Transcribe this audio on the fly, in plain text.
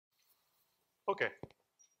Okay.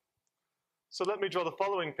 So let me draw the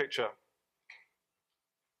following picture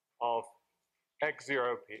of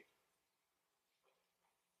x0p.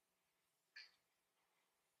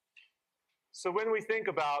 So when we think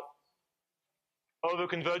about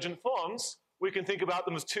overconvergent forms, we can think about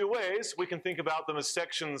them as two ways. We can think about them as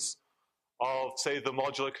sections of, say, the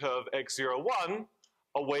modular curve x01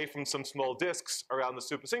 away from some small disks around the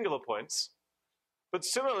supersingular points. But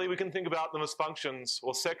similarly, we can think about them as functions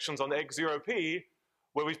or sections on x0p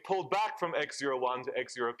where we've pulled back from x01 to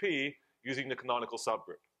x0p using the canonical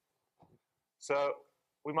subgroup. So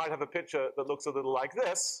we might have a picture that looks a little like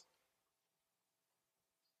this.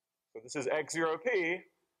 So this is x0p.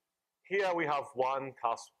 Here we have 1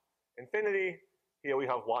 cusp infinity. Here we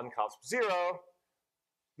have 1 cusp 0.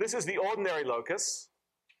 This is the ordinary locus.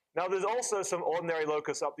 Now there's also some ordinary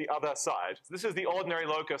locus up the other side. This is the ordinary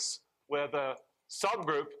locus where the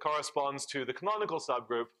subgroup corresponds to the canonical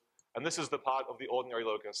subgroup, and this is the part of the ordinary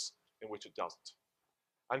locus in which it doesn't.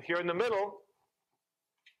 And here in the middle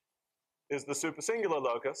is the supersingular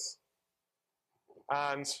locus,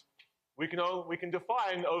 and we can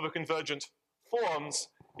define overconvergent forms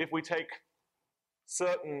if we take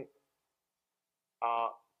certain,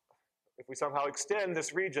 if we somehow extend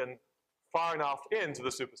this region far enough into the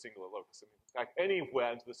supersingular locus. In fact,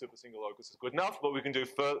 anywhere into the supersingular locus is good enough, but we can do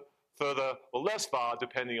further or less far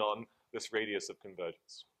depending on this radius of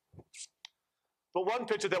convergence. But one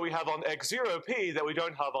picture that we have on x0p that we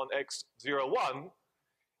don't have on x01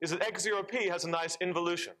 is that x0p has a nice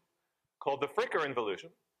involution called the Fricker involution.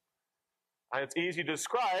 And it's easy to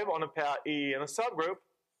describe on a pair E and a subgroup.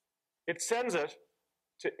 It sends it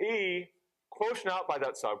to E quotient out by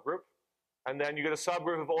that subgroup, and then you get a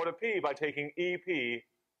subgroup of order P by taking EP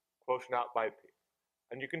quotient out by P.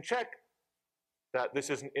 And you can check that this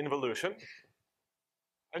is an involution.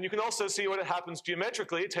 And you can also see what happens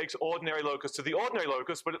geometrically. It takes ordinary locus to the ordinary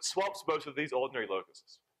locus, but it swaps both of these ordinary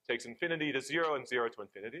locuses. It takes infinity to 0 and 0 to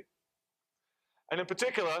infinity. And in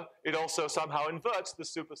particular, it also somehow inverts the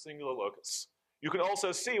supersingular locus. You can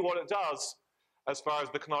also see what it does as far as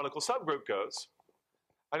the canonical subgroup goes.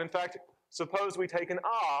 And in fact, suppose we take an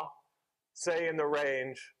R, say in the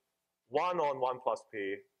range 1 on 1 plus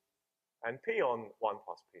P and P on 1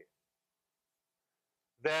 plus P.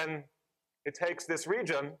 Then it takes this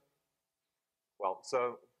region,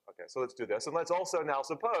 so let's do this. And let's also now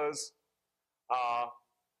suppose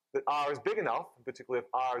that R is big enough, particularly if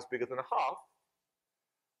R is bigger than a half,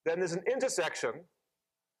 then there's an intersection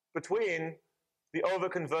between the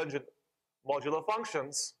overconvergent modular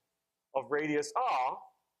functions of radius R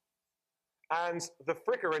and the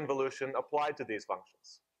Fricker involution applied to these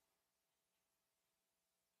functions.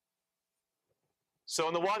 So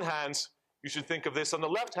on the one hand, you should think of this on the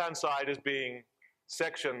left-hand side as being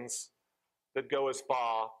sections that go as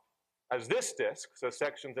far as this disk, so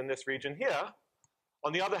sections in this region here.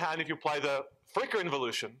 On the other hand, if you apply the Fricker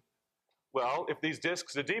involution, well, if these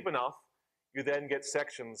disks are deep enough, you then get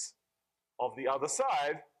sections of the other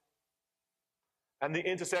side, and the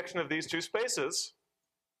intersection of these two spaces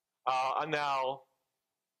are now,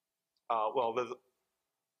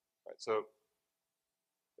 so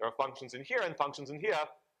there are functions in here and functions in here.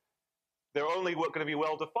 They're only going to be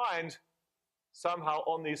well defined somehow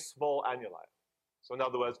on these small annuli. So in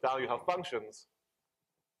other words, now you have functions,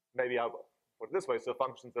 maybe I'll put it this way, so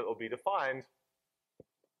functions that will be defined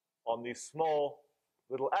on these small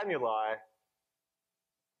little annuli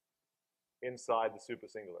inside the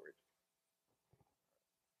supersingular region.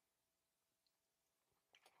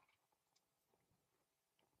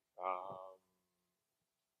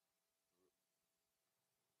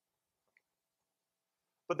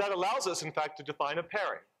 But that allows us, in fact, to define a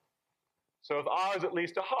pairing. So if R is at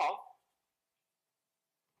least a half,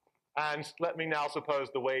 and let me now suppose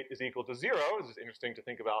the weight is equal to 0, this is interesting to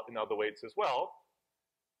think about in other weights as well,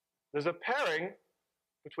 there's a pairing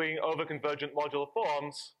between overconvergent modular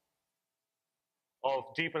forms of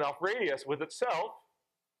deep enough radius with itself.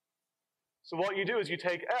 So what you do is you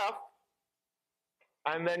take F,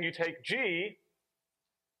 and then you take G,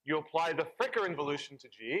 you apply the Fricker involution to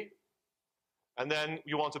G, and then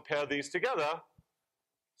you want to pair these together.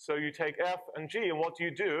 So you take F and G, and what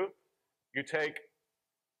do? You take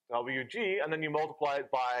WG, and then you multiply it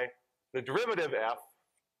by the derivative F,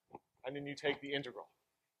 and then you take the integral.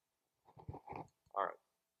 All right.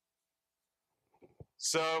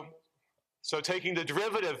 So taking the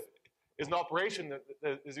derivative is an operation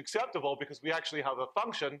that is acceptable because we actually have a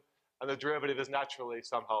function, and the derivative is naturally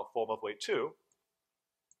somehow a form of weight 2.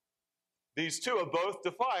 These two are both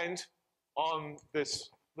defined on this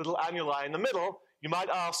little annuli in the middle. You might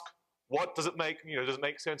ask, what does it make, does it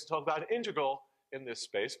make sense to talk about an integral in this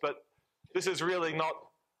space? But this is really not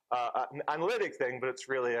an analytic thing, but it's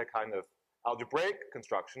really a kind of algebraic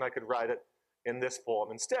construction. I could write it in this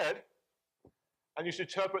form instead. And you should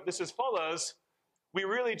interpret this as follows. We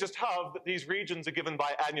really just have that these regions are given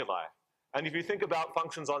by annuli. And if you think about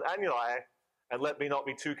functions on annuli, and let me not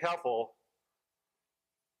be too careful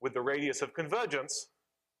with the radius of convergence,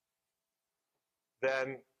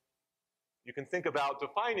 then you can think about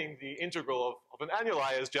defining the integral of an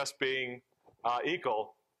annuli as just being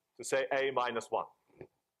equal to, say, a minus 1.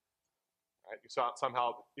 Right? You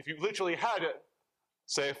somehow, if you literally had it,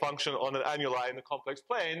 say a function on an annuli in the complex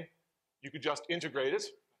plane, you could just integrate it.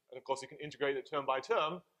 And of course, you can integrate it term by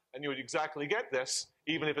term, and you would exactly get this,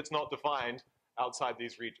 even if it's not defined outside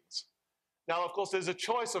these regions. Now, of course, there's a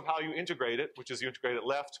choice of how you integrate it, which is you integrate it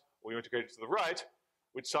left or you integrate it to the right,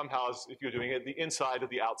 which somehow is, if you're doing it, the inside or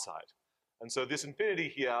the outside. And so this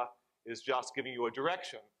infinity here is just giving you a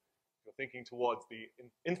direction. You're thinking towards the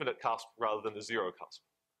infinite cusp rather than the zero cusp.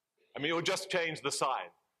 I mean, it would just change the sign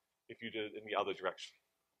if you did it in the other direction.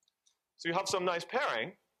 So you have some nice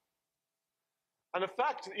pairing. And a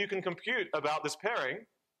fact that you can compute about this pairing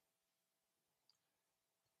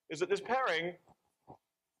is that this pairing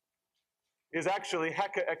is actually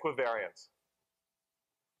Hecker equivariant.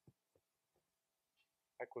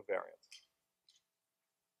 Equivariant.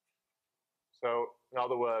 So, in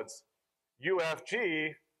other words,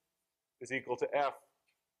 UFG is equal to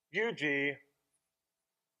FUG,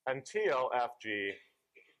 and TLFG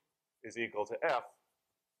is equal to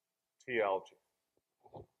FTLG.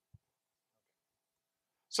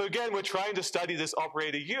 So again, we're trying to study this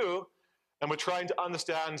operator U, and we're trying to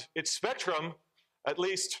understand its spectrum, at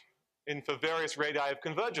least for various radii of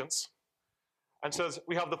convergence. And so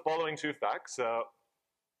we have the following two facts.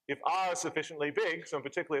 If R is sufficiently big, so in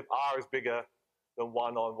particular if R is bigger than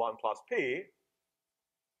 1 on 1 plus P,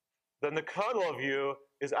 then the kernel of U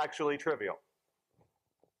is actually trivial.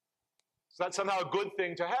 So that's somehow a good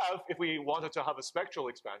thing to have if we wanted to have a spectral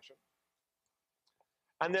expansion.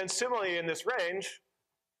 And then similarly in this range,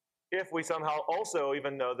 if we somehow also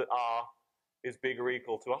even know that R is bigger or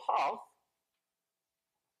equal to a half,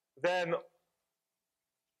 then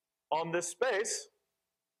on this space,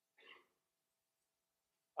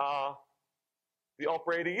 the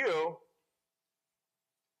operator U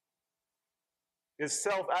is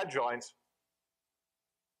self-adjoint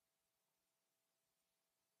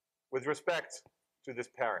with respect to this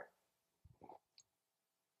pairing.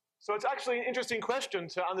 So it's actually an interesting question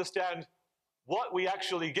to understand what we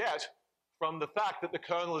actually get from the fact that the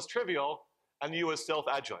kernel is trivial and U is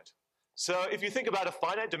self-adjoint. So if you think about a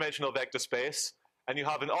finite dimensional vector space and you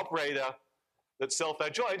have an operator that's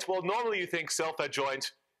self-adjoint, well, normally you think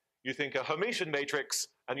self-adjoint, you think a Hermitian matrix,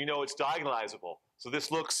 and you know it's diagonalizable. So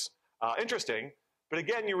this looks interesting. But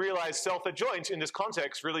again, you realize self-adjoint in this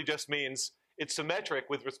context really just means it's symmetric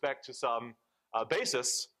with respect to some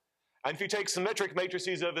basis. And if you take symmetric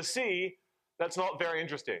matrices over C, that's not very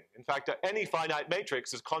interesting. In fact, any finite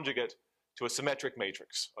matrix is conjugate to a symmetric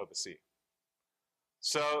matrix over C.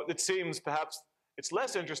 So it seems perhaps it's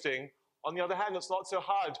less interesting. On the other hand, it's not so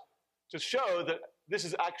hard to show that this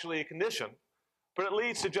is actually a condition, but it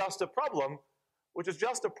leads to just a problem, which is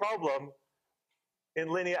just a problem in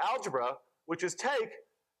linear algebra, which is take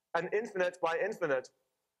an infinite by infinite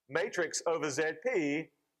matrix over ZP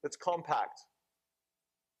that's compact.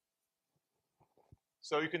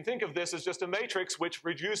 So you can think of this as just a matrix which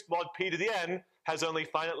reduced mod P to the n has only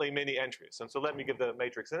finitely many entries. And so let me give the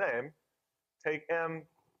matrix a name. Take M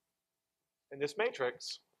in this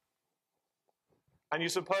matrix, and you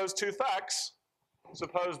suppose two facts.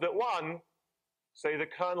 Suppose that one, say the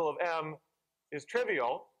kernel of M is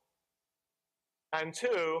trivial, and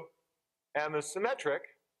two, M is symmetric.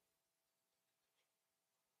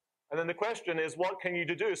 And then the question is, what can you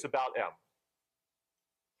deduce about M?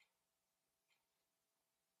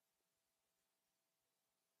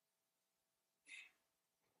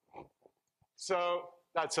 So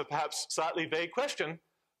that's a perhaps slightly vague question,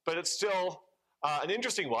 but it's still an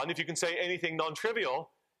interesting one. If you can say anything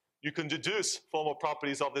non-trivial, you can deduce formal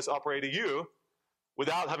properties of this operator U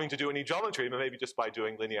without having to do any geometry, but maybe just by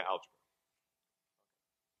doing linear algebra.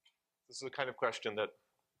 This is the kind of question that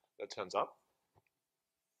turns up.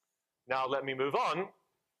 Now let me move on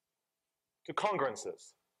to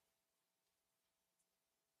congruences.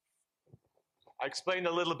 I explained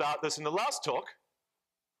a little about this in the last talk.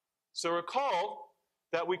 So recall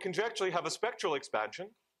that we conjecturally have a spectral expansion,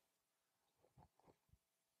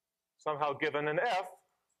 somehow given an F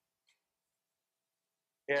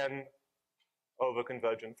in over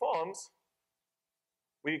convergent forms.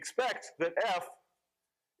 We expect that F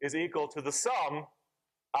is equal to the sum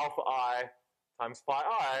alpha I times phi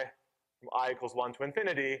I from I equals 1 to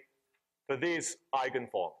infinity for these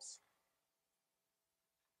eigenforms,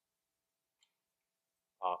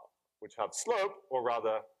 which have slope, or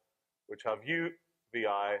rather, which have u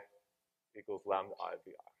vi equals lambda I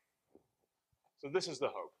vi. So this is the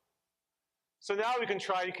hope. So now we can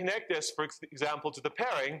try to connect this, for example, to the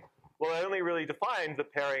pairing. Well, I only really defined the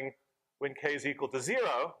pairing when k is equal to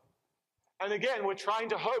 0. And again, we're trying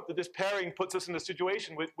to hope that this pairing puts us in a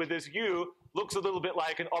situation where this u looks a little bit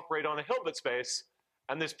like an operator on a Hilbert space.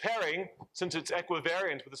 And this pairing, since it's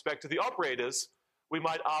equivariant with respect to the operators, we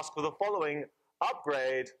might ask for the following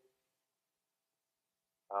upgrade.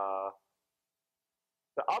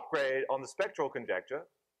 The upgrade on the spectral conjecture.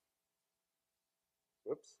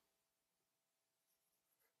 Whoops.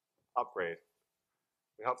 Upgrade.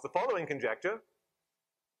 We have the following conjecture,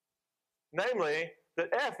 namely that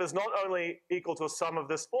f is not only equal to a sum of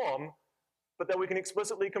this form, but that we can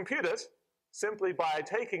explicitly compute it simply by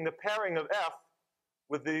taking the pairing of f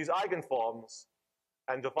with these eigenforms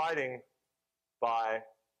and dividing by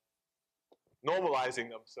normalizing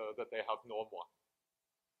them so that they have norm 1.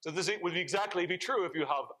 So this would exactly be true if you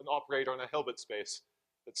have an operator in a Hilbert space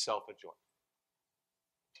that's self-adjoint.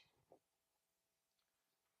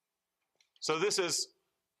 So this is,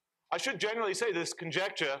 I should generally say this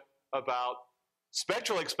conjecture about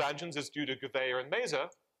spectral expansions is due to Gouveia and Mazur.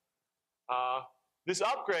 This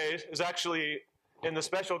upgrade is actually in the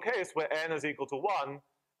special case where n is equal to 1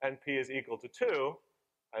 and p is equal to 2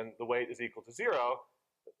 and the weight is equal to 0.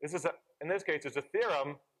 This is, in this case, it's a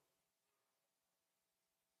theorem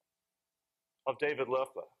of David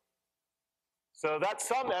Loeffler. So that's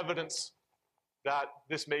some evidence that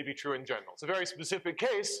this may be true in general. It's a very specific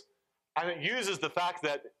case, and it uses the fact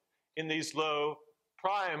that in these low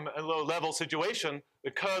prime and low level situation,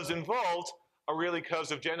 the curves involved are really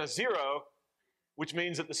curves of genus 0, which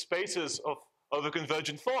means that the spaces of over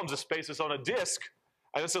convergent forms are spaces on a disk,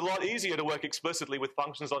 and it's a lot easier to work explicitly with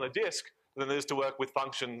functions on a disk than it is to work with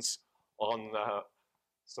functions on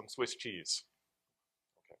some Swiss cheese.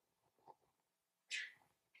 Okay.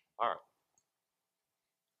 All right.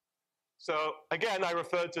 So again, I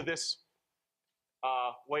referred to this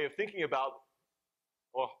way of thinking about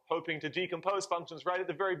or hoping to decompose functions right at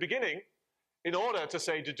the very beginning in order to,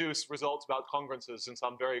 say, deduce results about congruences in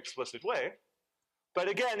some very explicit way. But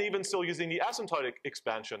again, even still using the asymptotic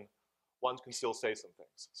expansion, one can still say some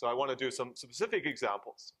things. So I want to do some specific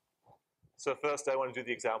examples. So first I want to do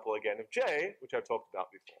the example again of J, which I've talked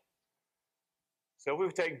about before. So if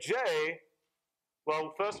we take J,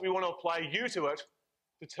 well, first we want to apply U to it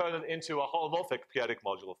to turn it into a holomorphic p-adic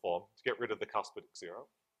modular form to get rid of the cuspedic 0.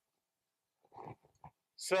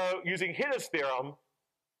 So using Hitter's theorem,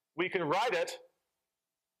 we can write it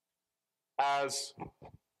as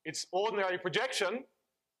its ordinary projection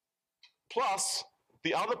plus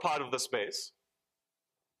the other part of the space.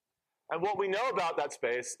 And what we know about that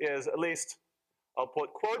space is, at least I'll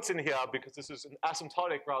put quotes in here because this is an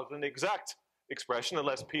asymptotic rather than an exact expression,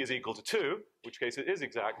 unless p is equal to 2, in which case it is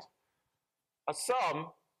exact. A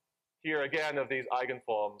sum here again of these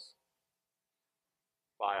eigenforms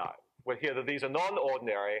by I, where here that these are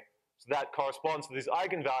non-ordinary, so that corresponds to these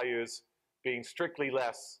eigenvalues being strictly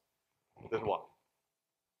less than 1.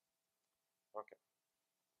 Okay.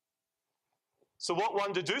 So what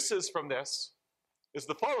one deduces from this is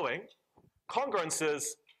the following. Congruences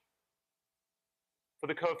for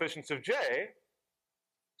the coefficients of J.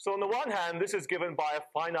 So on the one hand, this is given by a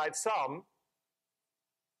finite sum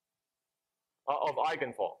of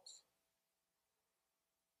eigenforms.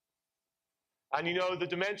 And you know the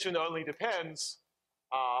dimension only depends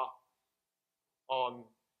on,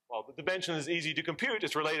 well, the dimension is easy to compute.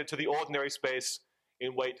 It's related to the ordinary space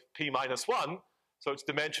in weight p minus 1. So its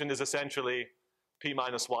dimension is essentially p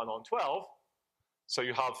minus 1 on 12. So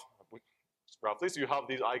you have, roughly, so you have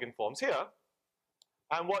these eigenforms here.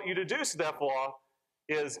 And what you deduce, therefore,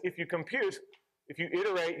 is if you compute, if you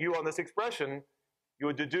iterate u on this expression, you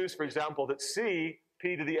would deduce, for example, that c,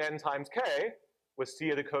 p to the n times k, where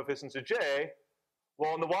c are the coefficients of j,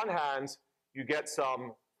 well, on the one hand, you get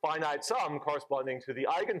some finite sum corresponding to the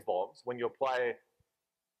eigenforms. When you apply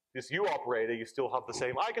this u operator, you still have the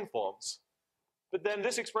same eigenforms. But then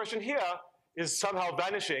this expression here is somehow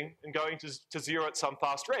vanishing and going to 0 at some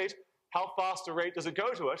fast rate. How fast a rate does it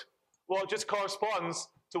go to it? Well, it just corresponds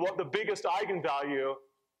to what the biggest eigenvalue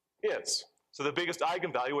is. So the biggest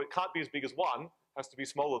eigenvalue, it can't be as big as 1, has to be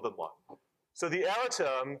smaller than 1. So the error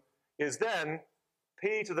term is then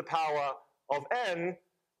p to the power of n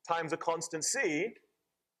times a constant c,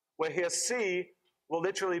 where here c will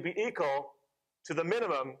literally be equal to the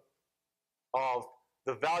minimum of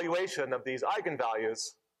the valuation of these eigenvalues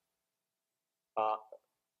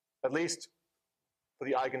at least for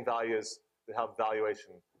the eigenvalues that have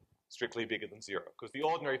valuation strictly bigger than 0, because the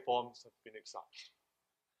ordinary forms have been excised.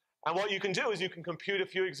 And what you can do is you can compute a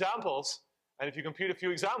few examples, and if you compute a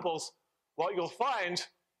few examples, what you'll find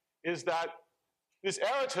is that this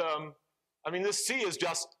error term, I mean, this C is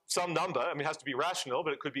just some number. I mean, it has to be rational,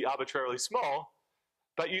 but it could be arbitrarily small.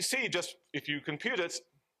 But you see, just if you compute it,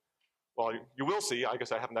 well, you will see, I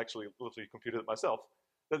guess I haven't actually literally computed it myself,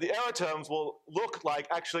 that the error terms will look like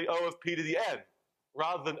actually O of p to the n,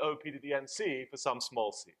 rather than OP to the nc for some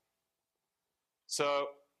small c. So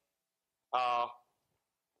I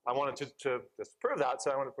wanted to just prove that,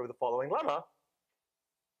 so I want to prove the following lemma,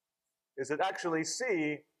 is that actually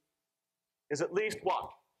C is at least 1.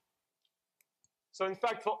 So in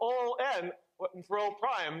fact, for all n, for all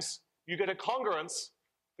primes, you get a congruence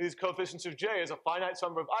for these coefficients of j as a finite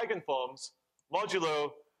number of eigenforms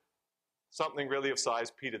modulo something really of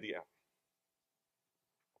size p to the n.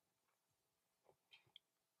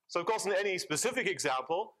 So of course, in any specific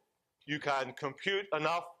example, you can compute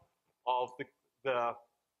enough of the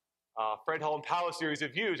Fredholm power series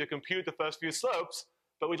of U to compute the first few slopes,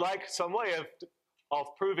 but we'd like some way of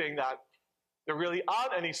proving that there really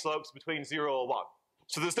aren't any slopes between 0 or 1.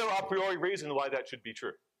 So there's no a priori reason why that should be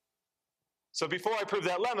true. So before I prove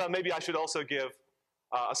that lemma, maybe I should also give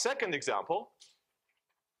a second example,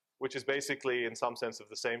 which is basically in some sense of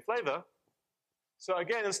the same flavor. So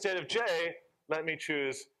again, instead of j, let me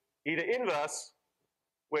choose e to inverse,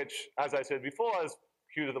 which, as I said before, is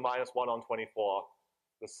q to the minus 1 on 24,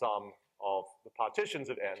 the sum of the partitions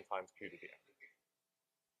of n times q to the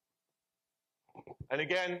n. And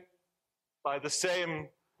again, by the same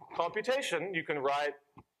computation, you can write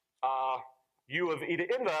u of e to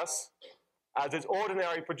inverse as its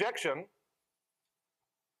ordinary projection,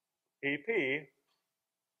 EP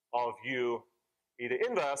of u e to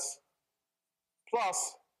inverse,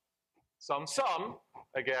 plus some sum,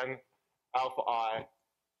 again, alpha I,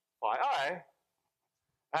 phi I.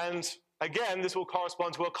 And again, this will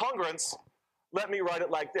correspond to a congruence. Let me write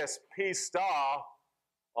it like this. P star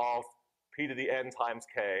of p to the n times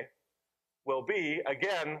k will be,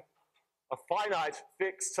 again, a finite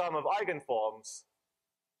fixed sum of eigenforms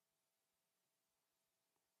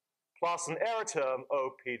plus an error term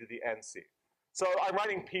OP to the nc. So I'm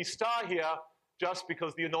writing P star here just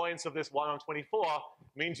because the annoyance of this 1 on 24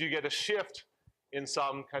 means you get a shift in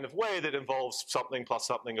some kind of way that involves something plus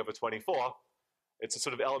something over 24. It's a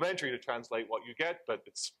sort of elementary to translate what you get, but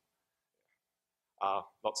it's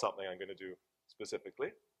not something I'm going to do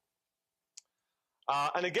specifically.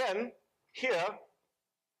 And again, here,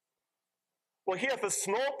 well, here for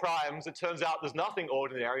small primes, it turns out there's nothing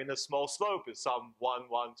ordinary, and the small slope is some 1,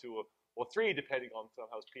 1, 2, or 3, depending on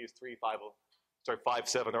somehow P is 3, 5, or, sorry, 5,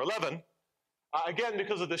 7, or 11. Again,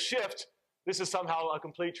 because of the shift, this is somehow a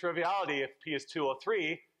complete triviality if P is 2 or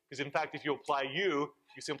 3, because in fact, if you apply U,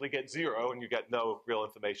 you simply get 0, and you get no real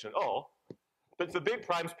information at all. But for big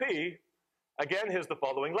primes P, again, here's the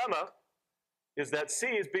following lemma, is that C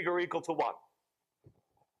is bigger or equal to 1.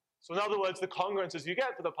 So in other words, the congruences you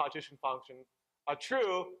get for the partition function are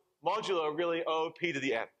true modulo really O P to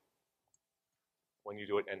the n when you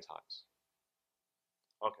do it n times.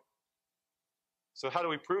 Okay. So how do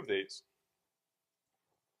we prove these?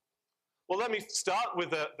 Well, let me start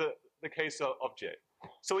with the case of J.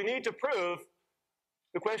 So we need to prove,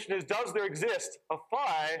 the question is, does there exist a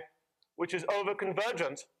phi which is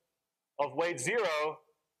overconvergent of weight 0,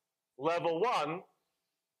 level 1,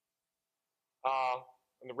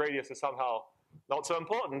 and the radius is somehow not so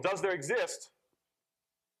important. Does there exist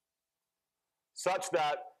such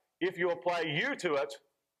that if you apply U to it,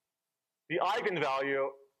 the eigenvalue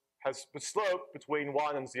has the slope between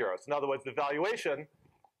 1 and 0? So in other words, the valuation,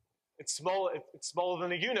 it's smaller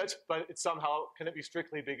than a unit, but it's somehow, can it be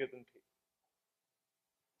strictly bigger than P?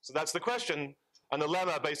 So that's the question, and the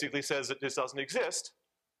lemma basically says that this doesn't exist.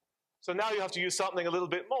 So now you have to use something a little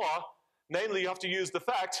bit more, namely you have to use the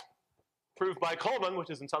fact proved by Coleman, which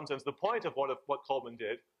is in some sense the point of what Coleman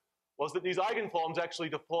did, was that these eigenforms actually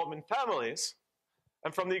deform in families.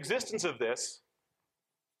 And from the existence of this,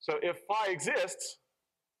 so if phi exists,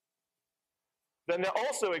 then there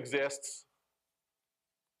also exists,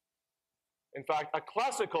 in fact, a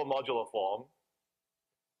classical modular form,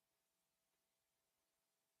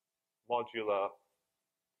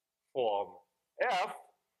 F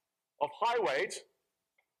of high weight,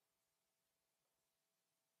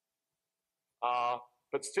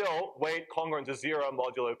 but still weight congruent to 0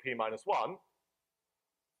 modulo p minus 1.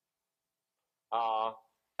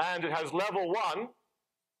 And it has level 1,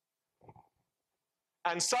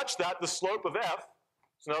 and such that the slope of f,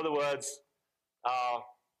 so in other words,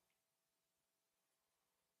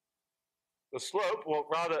 the slope, or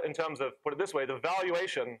rather in terms of, put it this way, the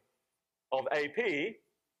valuation of AP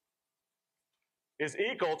is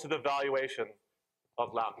equal to the valuation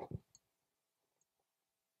of lambda. All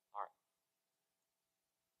right.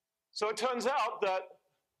 So it turns out that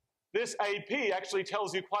this AP actually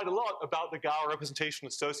tells you quite a lot about the Gower representation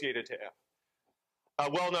associated to F. A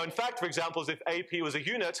well-known fact, for example, is if AP was a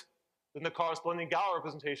unit, then the corresponding Gower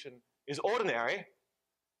representation is ordinary.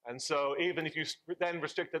 And so even if you then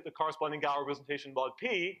restrict the corresponding Gower representation mod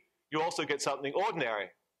P, you also get something ordinary.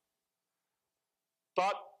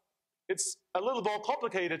 But it's a little more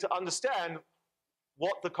complicated to understand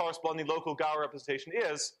what the corresponding local Gower representation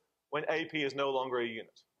is when AP is no longer a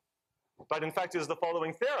unit. But in fact, it is the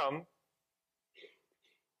following theorem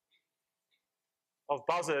of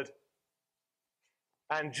Buzzard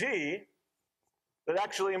and G that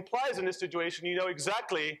actually implies in this situation you know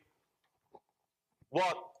exactly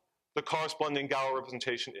what the corresponding Gower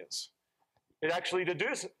representation is. It actually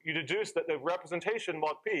you deduce that the representation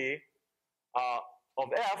mod P of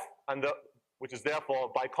F, and which is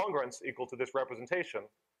therefore by congruence equal to this representation,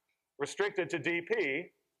 restricted to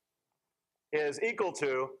dP, is equal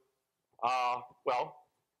to, well,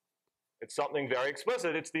 it's something very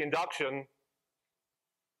explicit. It's the induction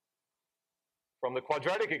from the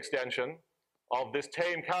quadratic extension of this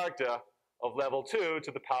tame character of level 2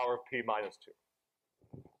 to the power of P minus 2.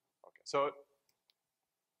 Okay, so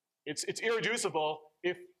it's irreducible.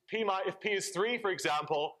 If P is 3, for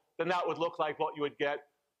example, then that would look like what you would get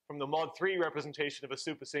from the mod 3 representation of a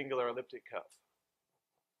supersingular elliptic curve.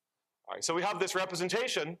 All right, so we have this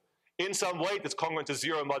representation in some weight that's congruent to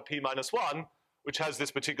 0 mod P minus 1, which has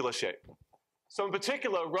this particular shape. So in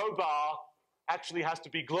particular, rho bar actually has to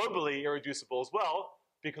be globally irreducible as well,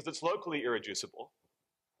 because it's locally irreducible.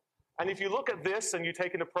 And if you look at this and you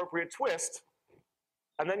take an appropriate twist,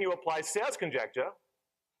 and then you apply Sayre's conjecture,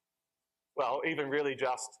 well, even really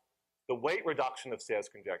just the weight reduction of Sayre's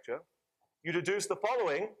conjecture, you deduce the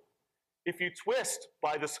following. If you twist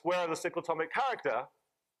by the square of the cyclotomic character,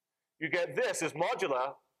 you get this is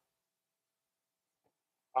modular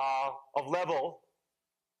of level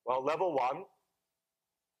 1,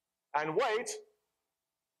 and weight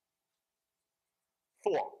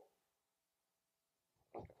 4.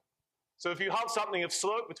 Okay. So if you have something of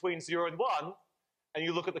slope between 0 and 1, and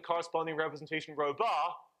you look at the corresponding representation rho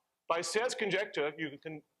bar, by Sayre's conjecture, you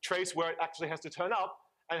can trace where it actually has to turn up,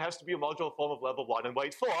 and it has to be a modular form of level 1 and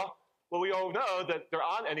weight 4. Well, we all know that there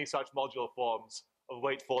aren't any such modular forms of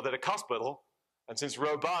weight 4 that are cuspidal, and since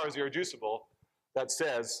rho bar is irreducible, that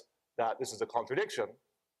says that this is a contradiction,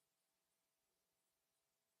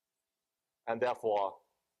 and therefore,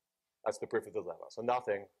 that's the proof of the lemma. So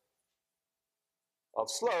nothing of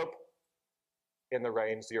slope in the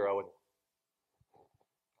range 0 and 1.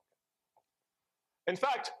 In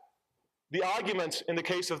fact, the argument in the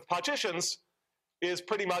case of partitions is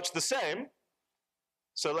pretty much the same.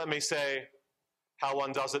 So let me say how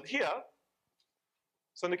one does it here.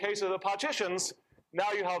 So in the case of the partitions,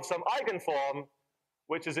 now you have some eigenform,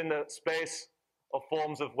 which is in the space of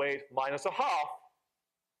forms of weight minus a half.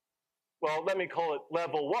 Well, let me call it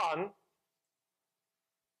level 1.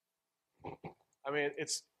 I mean,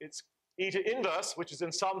 it's eta inverse, which is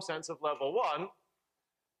in some sense of level 1.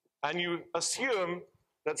 And you assume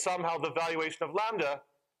that somehow the valuation of lambda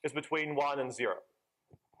is between 1 and 0.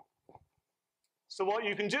 So what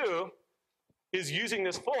you can do is, using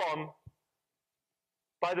this form,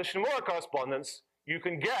 by the Shimura correspondence, you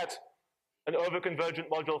can get an overconvergent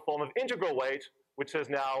modular form of integral weight, which is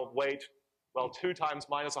now weight, well, 2 times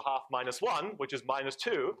minus a half minus 1, which is minus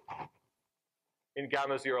 2, in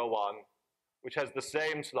gamma 0, 1, which has the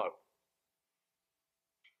same slope.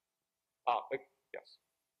 Yes.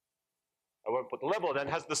 I won't put the level, then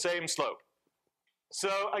has the same slope.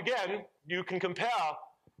 So again, you can compare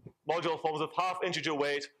modular forms of half integer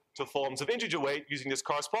weight to forms of integer weight using this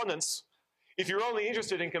correspondence. If you're only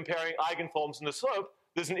interested in comparing eigenforms and the slope,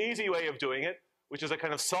 there's an easy way of doing it, which is a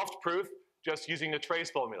kind of soft proof just using the trace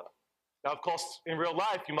formula. Now, of course, in real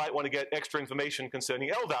life, you might want to get extra information concerning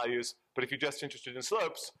L values, but if you're just interested in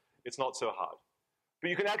slopes, it's not so hard. But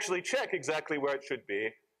you can actually check exactly where it should be.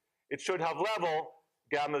 It should have level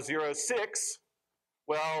gamma 0, 6.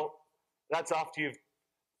 Well, that's after you've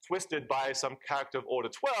twisted by some character of order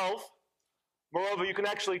 12. Moreover, you can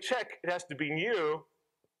actually check it has to be nu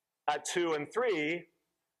at 2 and 3,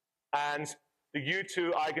 and the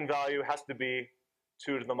U2 eigenvalue has to be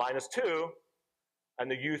 2 to the minus 2, and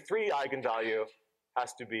the U3 eigenvalue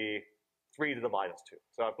has to be 3 to the minus 2.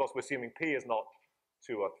 So of course, we're assuming P is not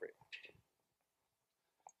 2 or 3.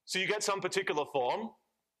 So you get some particular form.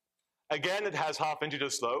 Again, it has half integer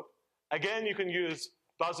slope. Again, you can use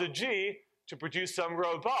Buzzard G to produce some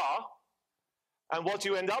rho bar. And what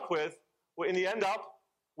you end up with, well, in the end up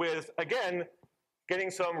with, again,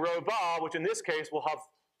 getting some rho bar, which in this case will have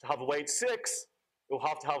to have weight 6. It will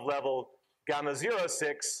have to have level gamma 0,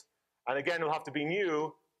 6. And again, it will have to be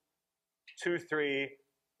nu 2, 3. It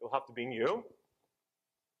will have to be nu.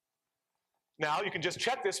 Now, you can just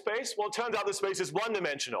check this space. Well, it turns out this space is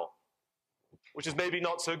one-dimensional, which is maybe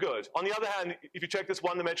not so good. On the other hand, if you check this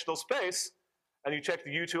one-dimensional space, and you check the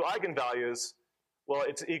U2 eigenvalues, well,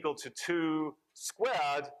 it's equal to 2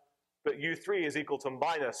 squared, but U3 is equal to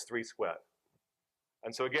minus 3 squared.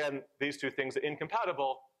 And so again, these two things are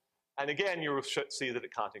incompatible, and again, you should see that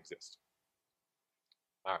it can't exist.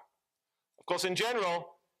 All right. Of course, in general,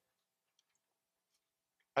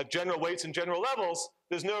 at general weights and general levels,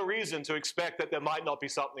 there's no reason to expect that there might not be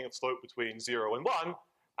something of slope between 0 and 1,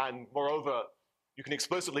 and moreover, you can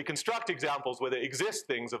explicitly construct examples where there exist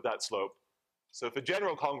things of that slope. So for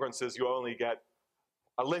general congruences, you only get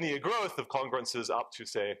a linear growth of congruences up to,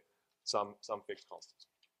 say, some fixed constants.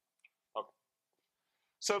 Okay.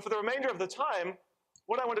 So for the remainder of the time,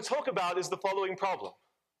 what I want to talk about is the following problem.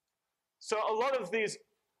 So a lot of these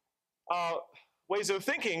ways of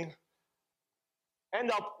thinking end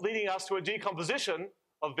up leading us to a decomposition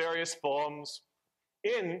of various forms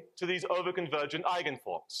into these overconvergent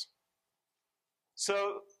eigenforms.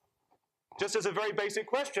 So just as a very basic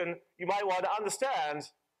question, you might want to understand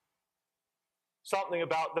something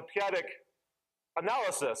about the p-adic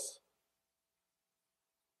analysis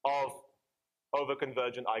of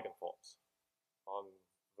overconvergent eigenforms.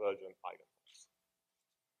 Convergent eigenforms.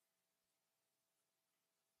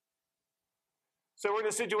 So we're in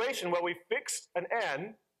a situation where we fixed an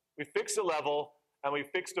n, we fixed a level, and we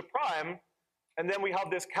fixed a prime, and then we have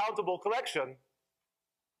this countable collection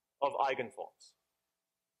of eigenforms.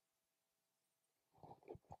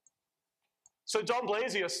 So Don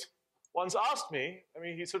Blasius once asked me, I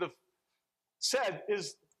mean, he sort of said,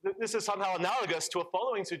 this is somehow analogous to a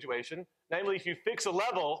following situation, namely if you fix a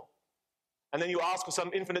level and then you ask for some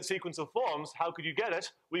infinite sequence of forms, how could you get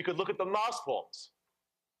it? Well, you could look at the mass forms.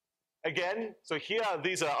 Again, so here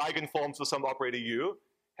these are eigenforms for some operator u.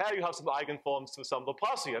 Here you have some eigenforms for some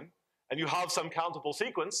Laplacian, and you have some countable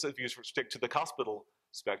sequence if you stick to the cuspidal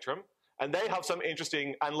spectrum, and they have some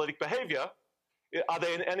interesting analytic behavior. Are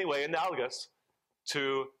they in any way analogous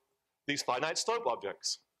to these finite slope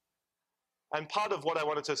objects? And part of what I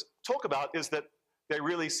wanted to talk about is that they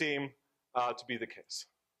really seem to be the case.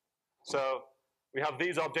 So we have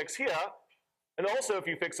these objects here, and also if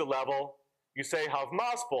you fix a level, you say have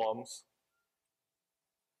mass forms.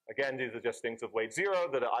 Again, these are just things of weight 0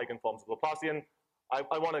 that are eigenforms of Laplacian.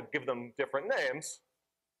 I want to give them different names.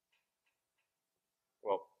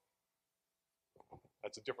 Well,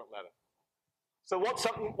 that's a different letter. So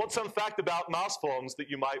what's some fact about mass forms that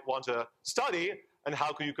you might want to study, and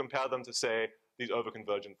how can you compare them to, say, these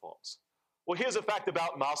overconvergent forms? Well, here's a fact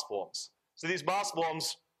about mass forms. So these mass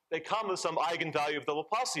forms, they come with some eigenvalue of the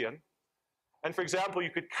Laplacian. And for example, you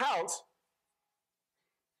could count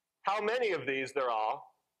how many of these there are,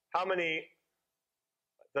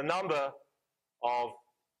 the number of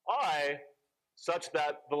I, such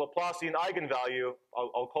that the Laplacian eigenvalue,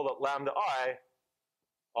 I'll call it lambda I,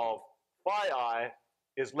 of phi I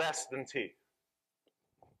is less than t.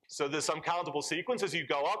 So there's some countable sequence. As you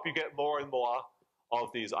go up, you get more and more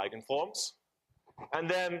of these eigenforms. And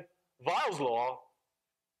then Weil's law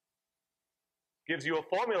gives you a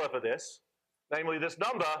formula for this. Namely, this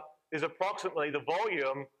number is approximately the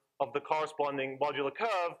volume of the corresponding modular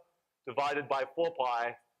curve divided by 4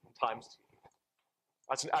 pi times t.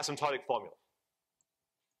 That's an asymptotic formula.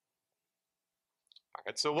 All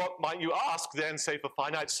right, so what might you ask then, say, for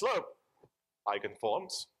finite slope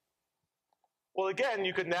eigenforms? Well, again,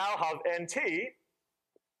 you could now have nt,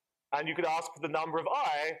 and you could ask for the number of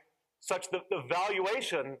I, such that the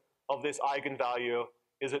valuation of this eigenvalue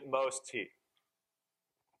is at most t.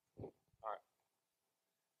 All right.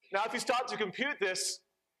 Now, if you start to compute this,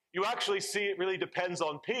 you actually see it really depends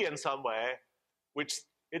on p in some way, which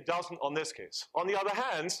it doesn't on this case. On the other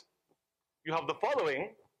hand, you have the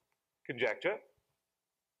following conjecture,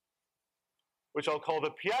 which I'll call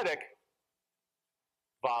the p-adic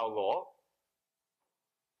Weil law.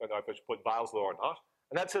 I don't know if I should put Weil's law or not.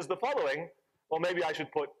 And that says the following, well, maybe I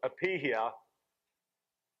should put a p here,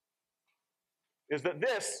 is that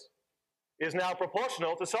this is now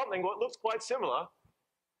proportional to something what looks quite similar.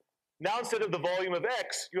 Now instead of the volume of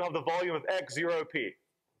x, you have the volume of x 0p,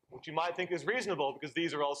 which you might think is reasonable because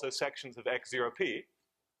these are also sections of x 0p.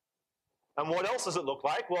 And what else does it look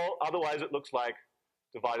like? Well, otherwise it looks like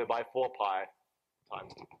divided by 4 pi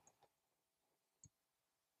times t.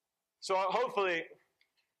 So hopefully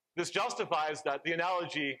this justifies that the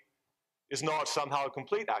analogy is not somehow a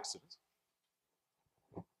complete accident.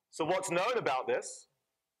 So what's known about this?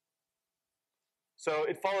 So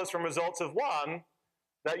it follows from results of 1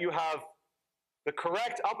 that you have the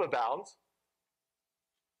correct upper bound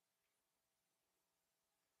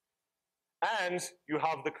and you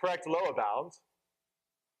have the correct lower bound.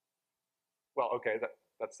 Well, okay,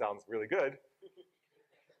 that sounds really good.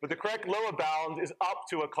 But the correct lower bound is up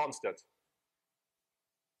to a constant.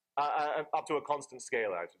 Up to a constant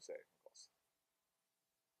scalar, I should say.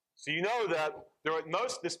 So you know that there are at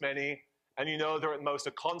most this many, and you know there are at most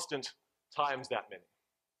a constant times that many.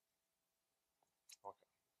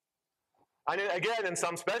 Okay. And again, in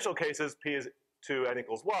some special cases, p is 2, n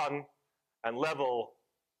equals 1, and level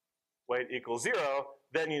weight equals 0,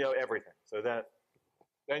 then you know everything. So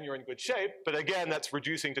then you're in good shape. But again, that's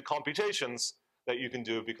reducing to computations that you can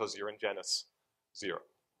do because you're in genus 0.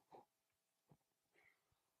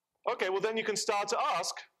 Okay, well then you can start to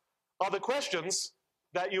ask other questions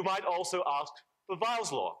that you might also ask for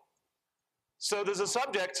Weil's law. So there's a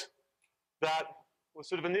subject that was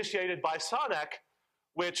sort of initiated by Sarnak,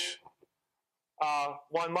 which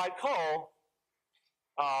one might call,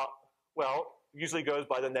 well, usually goes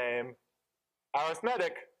by the name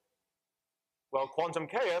arithmetic, well, quantum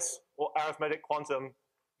chaos, or arithmetic quantum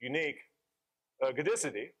unique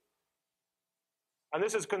ergodicity. And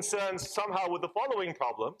this is concerned somehow with the following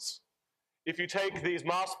problems. If you take these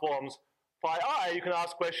mass forms phi I, you can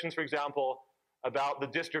ask questions, for example, about the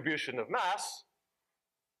distribution of mass.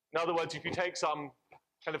 In other words, if you take some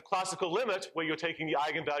kind of classical limit where you're taking the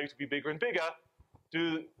eigenvalue to be bigger and bigger,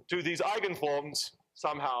 do these eigenforms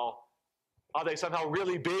somehow, are they somehow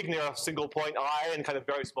really big near a single point I and kind of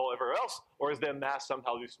very small everywhere else? Or is their mass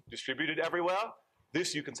somehow distributed everywhere?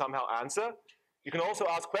 This you can somehow answer. You can also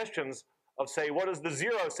ask questions of, say, what does the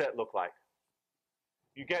 0 set look like?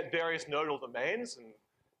 You get various nodal domains, and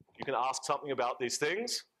you can ask something about these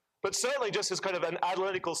things. But certainly just as kind of an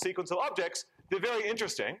analytical sequence of objects, they're very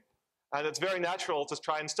interesting. And it's very natural to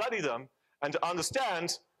try and study them and to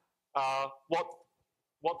understand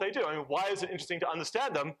what they do. I mean, why is it interesting to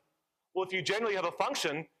understand them? Well, if you generally have a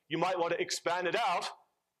function, you might want to expand it out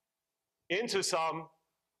into some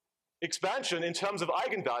expansion in terms of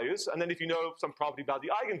eigenvalues. And then if you know some property about the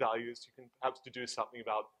eigenvalues, you can perhaps deduce something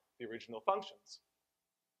about the original functions.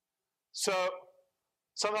 So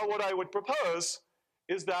somehow what I would propose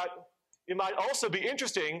is that it might also be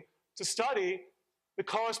interesting to study the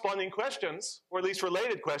corresponding questions, or at least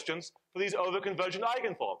related questions, for these overconvergent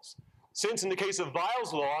eigenforms. Since in the case of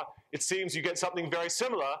Weil's law, it seems you get something very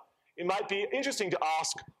similar, it might be interesting to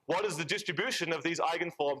ask, what does the distribution of these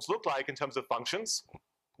eigenforms look like in terms of functions?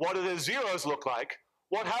 What do their zeros look like?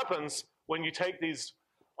 What happens when you take these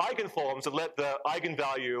eigenforms and let the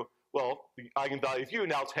eigenvalue, well, the eigenvalue of u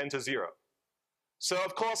now tend to 0? So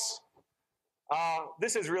of course,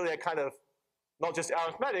 this is really a kind of not just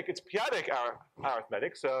arithmetic, it's p-adic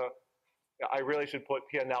arithmetic. So I really should put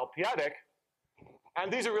p now p-adic.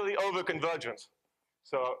 And these are really overconvergent.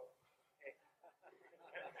 So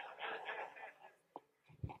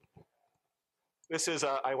this is,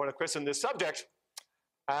 I want to christen this subject.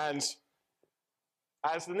 And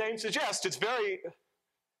as the name suggests,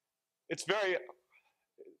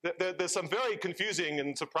 there's some very confusing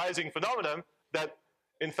and surprising phenomenon that,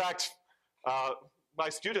 in fact, my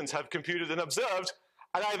students have computed and observed,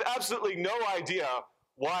 and I have absolutely no idea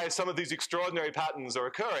why some of these extraordinary patterns are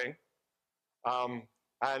occurring.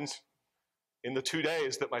 And in the 2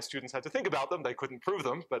 days that my students had to think about them, they couldn't prove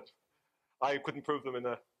them, but I couldn't prove them in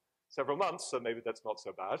several months, so maybe that's not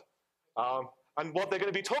so bad. And what they're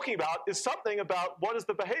going to be talking about is something about what is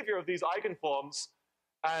the behavior of these eigenforms,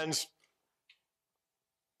 and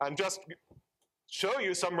just show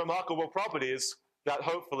you some remarkable properties that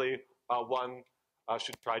hopefully one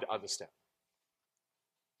should try to understand.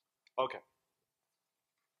 Okay.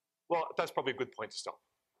 Well, that's probably a good point to stop.